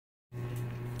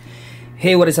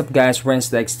Hey, what is up guys,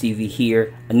 Renz Dagz TV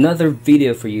here, another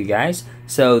video for you guys.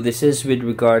 So this is with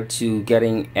regard to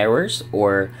getting errors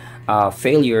or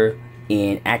failure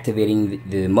in activating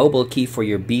the mobile key for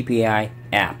your BPI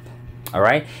app.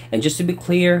 Alright, and just to be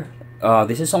clear,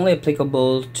 this is only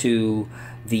applicable to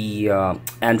the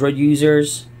Android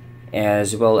users,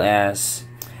 as well as,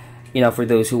 you know, for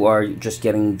those who are just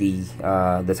getting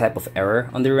the type of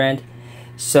error on their end.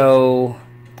 So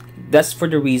that's for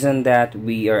the reason that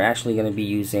we are actually going to be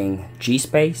using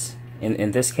Gspace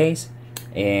in this case,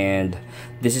 and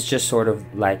this is just sort of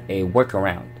like a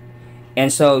workaround.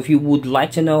 And so if you would like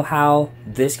to know how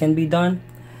this can be done,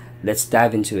 let's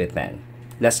dive into it then.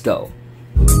 Let's go.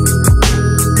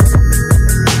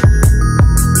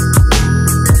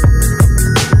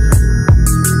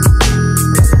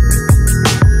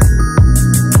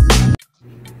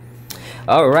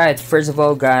 Alright, first of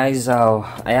all guys, I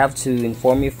have to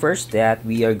inform you first that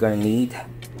we are gonna need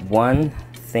one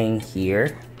thing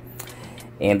here,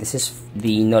 and this is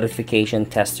the notification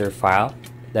tester file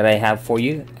that I have for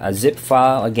you, a zip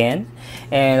file again,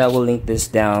 and I will link this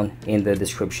down in the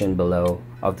description below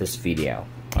of this video.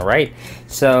 Alright,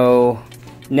 so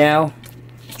now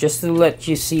just to let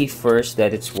you see first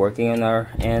that it's working on our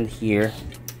end here,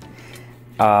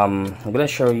 I'm gonna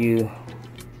show you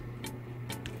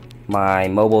my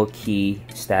mobile key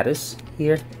status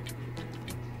here.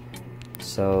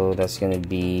 So that's gonna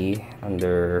be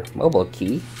under mobile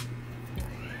key,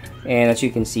 and as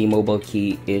you can see, mobile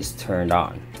key is turned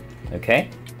on. Okay,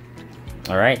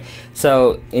 all right,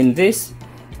 so in this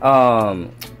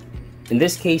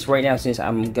case right now, since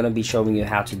I'm gonna be showing you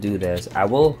how to do this, I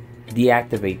will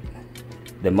deactivate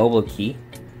the mobile key.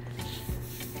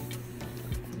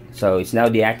 So it's now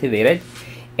deactivated,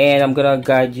 and I'm gonna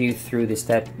guide you through the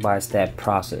step-by-step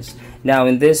process. Now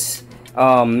in this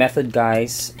method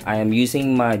guys, I am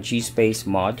using my Gspace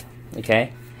mod.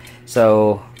 Okay,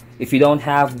 so if you don't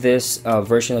have this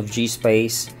version of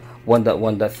Gspace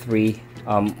 1.1.3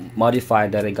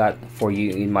 modified that I got for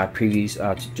you in my previous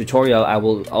tutorial, I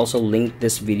will also link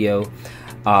this video,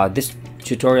 this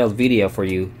tutorial video for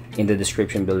you in the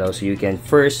description below, so you can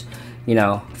first, you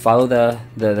know, follow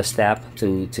the step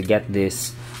to get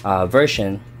this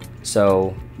version,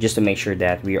 so just to make sure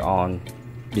that we're on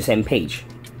the same page,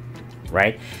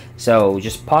 right? So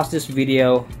just pause this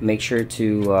video, make sure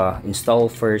to install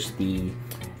first the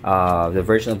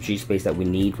version of Gspace that we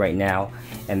need right now,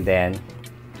 and then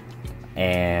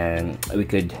we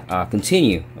could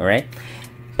continue. All right,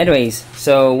 anyways,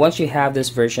 so once you have this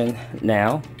version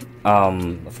now,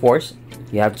 of course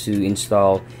you have to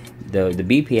install the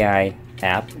BPI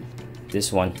app,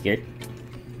 this one here.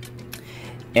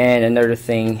 And another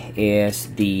thing is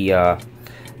the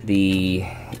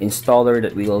installer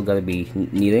that we are gonna be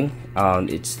needing.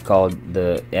 It's called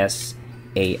the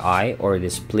SAI, or the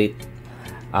split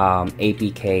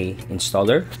APK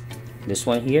installer, this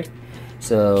one here.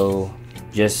 So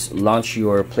just launch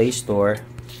your Play Store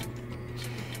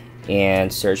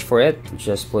and search for it.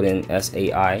 Just put in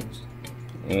SAI.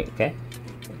 Okay,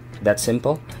 that's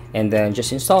simple, and then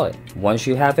just install it. Once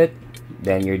you have it,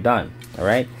 then you're done. All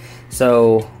right,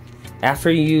 so after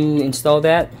you install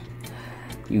that,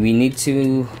 we need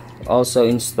to also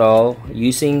install,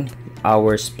 using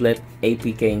our split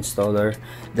APK installer,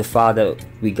 the file that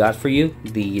we got for you,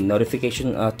 the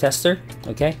notification tester.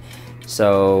 Okay,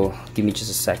 so give me just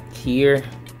a sec here.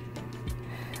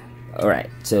 Alright,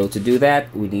 so to do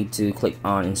that, we need to click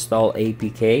on install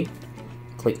APK,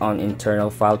 click on internal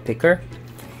file picker,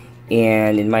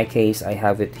 and in my case I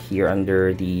have it here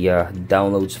under the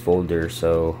downloads folder.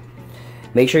 So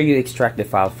make sure you extract the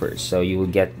file first, so you will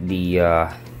get the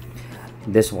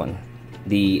this one,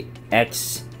 the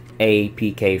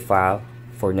XAPK file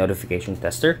for notification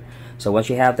tester. So once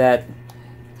you have that,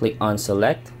 click on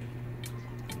select,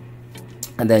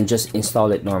 and then just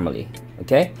install it normally.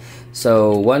 Okay,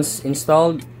 so once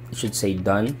installed, it should say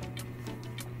done,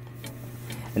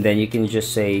 and then you can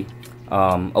just say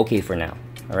okay for now.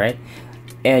 All right,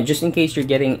 and just in case you're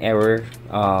getting error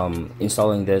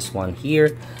installing this one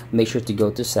here, make sure to go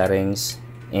to settings,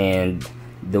 and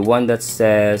the one that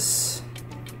says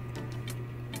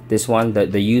this one,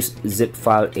 the use zip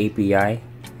file API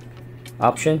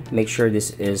option, make sure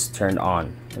this is turned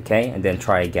on. Okay, and then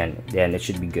try again, then it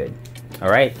should be good. All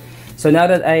right, so now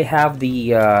that I have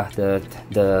the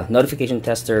notification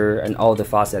tester and all the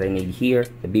files that I need here,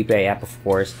 the BPI app of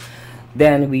course,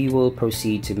 then we will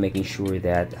proceed to making sure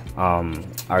that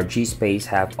our Gspace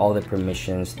have all the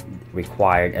permissions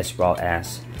required, as well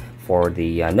as for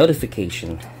the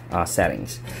notification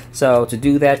settings. So to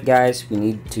do that guys, we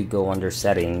need to go under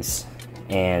settings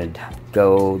and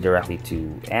go directly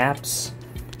to apps,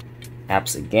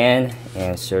 apps again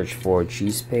and search for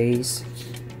Gspace.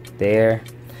 There,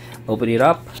 open it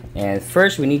up, and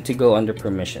first we need to go under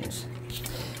permissions.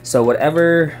 So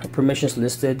whatever permissions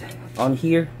listed on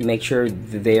here, make sure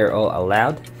they are all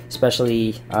allowed,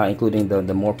 especially including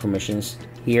the more permissions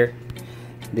here,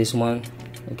 this one,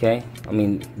 okay, I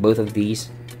mean both of these.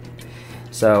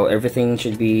 So everything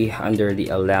should be under the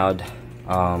allowed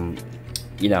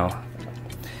you know,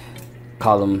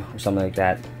 column or something like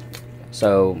that.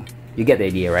 So you get the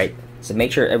idea, right? So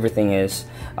make sure everything is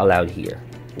allowed here.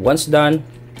 Once done,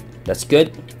 that's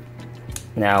good.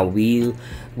 Now we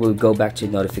will go back to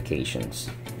notifications.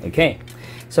 Okay,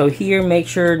 so here make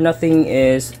sure nothing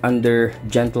is under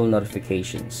gentle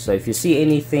notifications. So if you see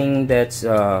anything that's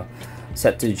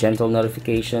set to gentle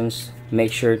notifications,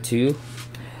 make sure to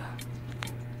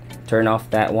turn off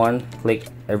that one. Click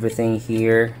everything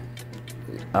here,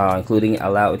 including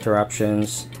allow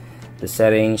interruptions. The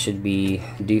settings should be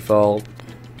default.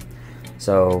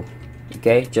 So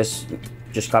okay, just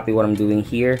copy what I'm doing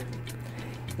here,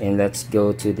 and let's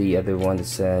go to the other one that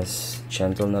says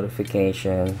gentle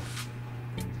notification,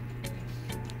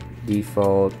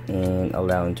 default, and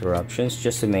allow interruptions,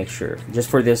 just to make sure, just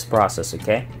for this process.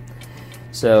 Okay,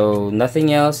 so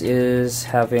nothing else is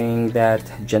having that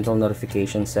gentle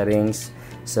notification settings,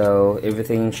 so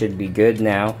everything should be good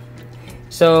now.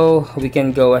 So we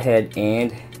can go ahead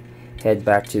and head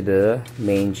back to the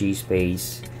main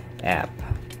Gspace app.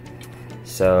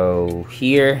 So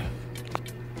here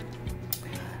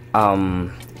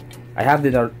I have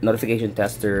the notification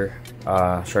tester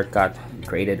shortcut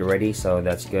created already, so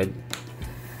that's good.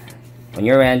 On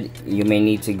your end, you may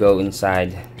need to go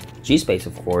inside Gspace,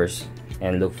 of course,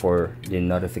 and look for the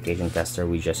notification tester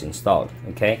we just installed.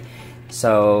 Okay,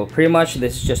 so pretty much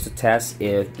this is just to test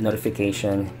if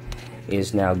notification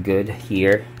is now good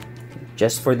here,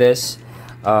 just for this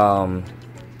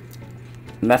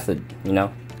method, you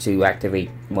know, to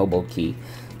activate mobile key.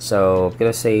 So I'm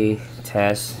gonna say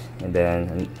test, and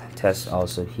then test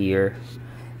also here,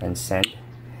 and send,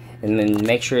 and then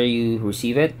make sure you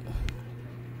receive it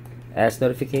as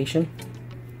notification.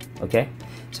 Okay,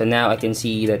 so now I can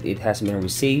see that it has been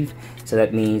received, so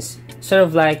that means sort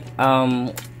of like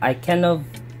I kind of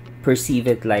perceive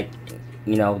it like,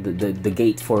 you know, the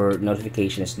gate for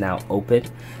notification is now open,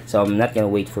 so I'm not gonna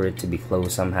wait for it to be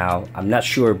closed somehow. I'm not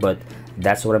sure, but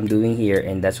that's what I'm doing here,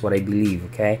 and that's what I believe.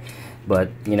 Okay,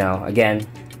 but you know, again,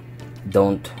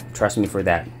 don't trust me for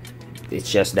that.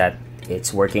 It's just that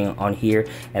it's working on here,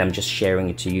 and I'm just sharing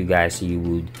it to you guys so you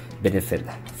would benefit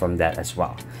from that as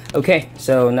well. Okay,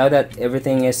 so now that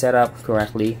everything is set up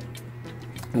correctly,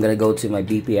 I'm gonna go to my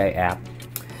BPI app,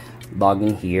 log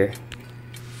in here,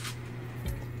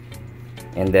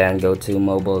 and then go to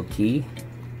mobile key,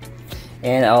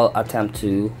 and I'll attempt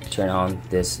to turn on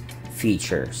this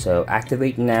feature. So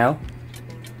activate now,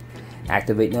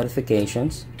 activate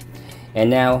notifications, and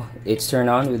now it's turned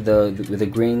on with the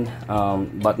green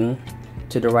button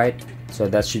to the right, so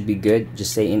that should be good.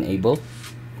 Just say enable,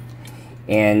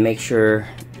 and make sure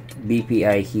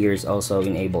BPI here is also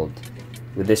enabled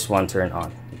with this one turned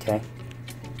on. Okay,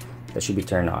 that should be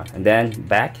turned on, and then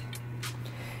back.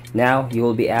 Now you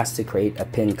will be asked to create a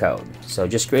pin code, so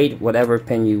just create whatever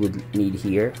pin you would need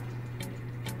here.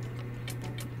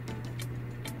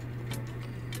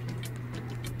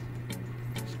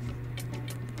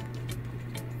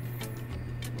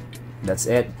 That's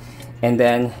it, and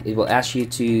then it will ask you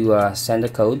to send a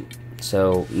code,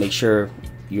 so make sure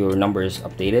your number is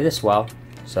updated as well.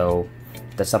 So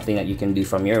that's something that you can do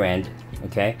from your end.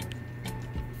 Okay,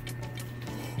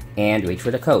 and wait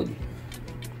for the code.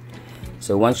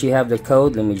 So once you have the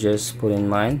code, let me just put in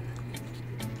mine.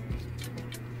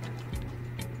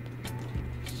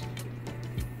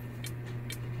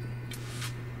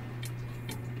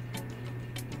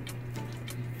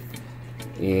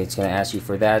 It's gonna ask you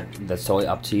for that. That's totally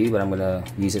up to you, but I'm gonna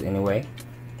use it anyway.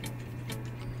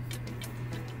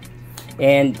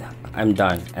 And I'm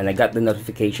done, and I got the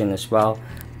notification as well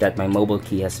that my mobile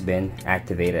key has been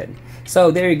activated. So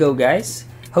there you go, guys.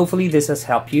 Hopefully this has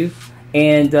helped you,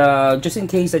 and just in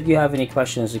case that you have any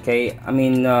questions, okay, I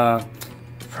mean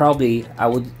probably I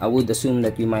would assume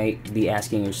that you might be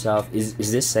asking yourself, is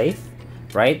this safe,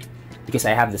 right? Because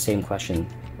I have the same question,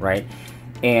 right?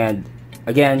 And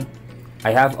again,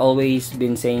 I have always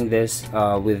been saying this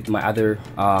with my other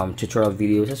tutorial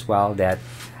videos as well, that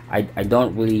I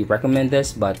don't really recommend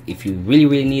this, but if you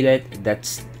really need it,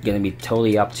 that's gonna be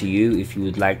totally up to you. If you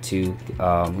would like to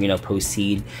you know,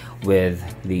 proceed with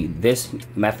this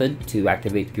method to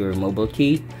activate your mobile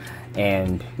key.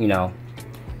 And you know,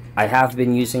 I have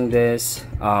been using this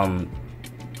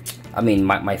I mean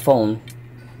my phone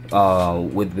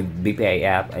with BPI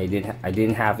app. I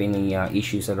didn't have any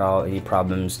issues at all, any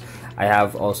problems. I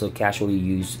have also casually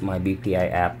used my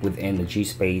BPI app within the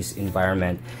Gspace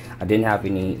environment. I didn't have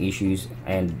any issues,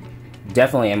 and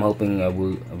definitely I'm hoping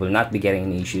will not be getting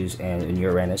any issues and in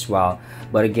your end as well.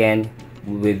 But again,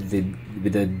 with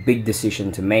the big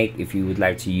decision to make, if you would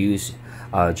like to use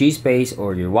Gspace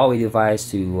or your Huawei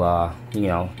device to you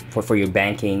know, for your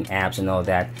banking apps and all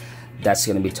that, that's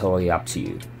gonna be totally up to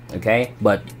you. Okay,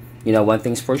 but you know, one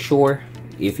thing's for sure: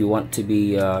 if you want to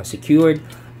be secured,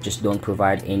 just don't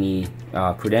provide any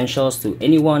credentials to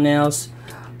anyone else,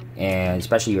 and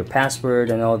especially your password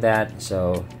and all that.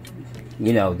 So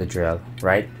you know the drill,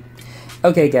 right?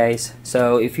 Okay guys,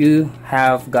 so if you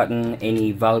have gotten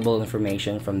any valuable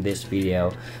information from this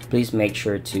video, please make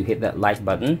sure to hit that like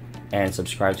button and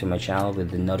subscribe to my channel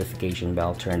with the notification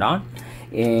bell turned on.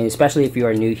 And especially if you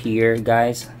are new here,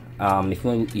 guys,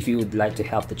 if you would like to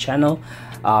help the channel,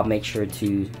 make sure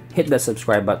to hit the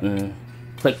subscribe button,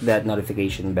 click that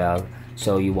notification bell,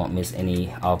 so you won't miss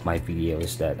any of my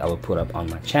videos that I will put up on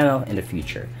my channel in the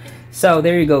future. So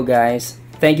there you go guys.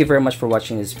 Thank you very much for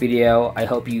watching this video. I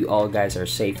hope you all guys are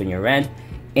safe in your end.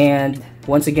 And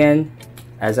once again,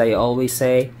 as I always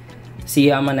say, see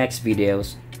you on my next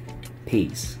videos.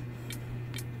 Peace.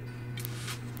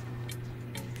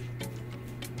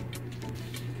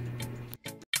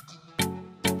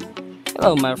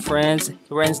 Hello my friends,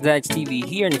 Renz Dagz TV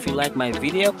here, and if you like my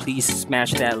video, please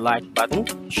smash that like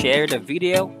button, share the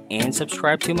video, and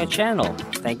subscribe to my channel.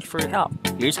 Thank you for your help.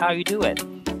 Here's how you do it.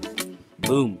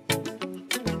 Boom.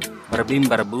 Bada bing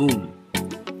bada boom.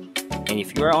 And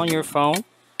if you are on your phone,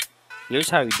 here's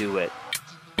how you do it.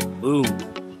 Boom.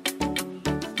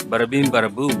 Bada bing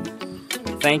bada boom.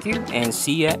 Thank you, and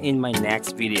see ya in my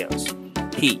next videos.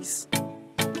 Peace.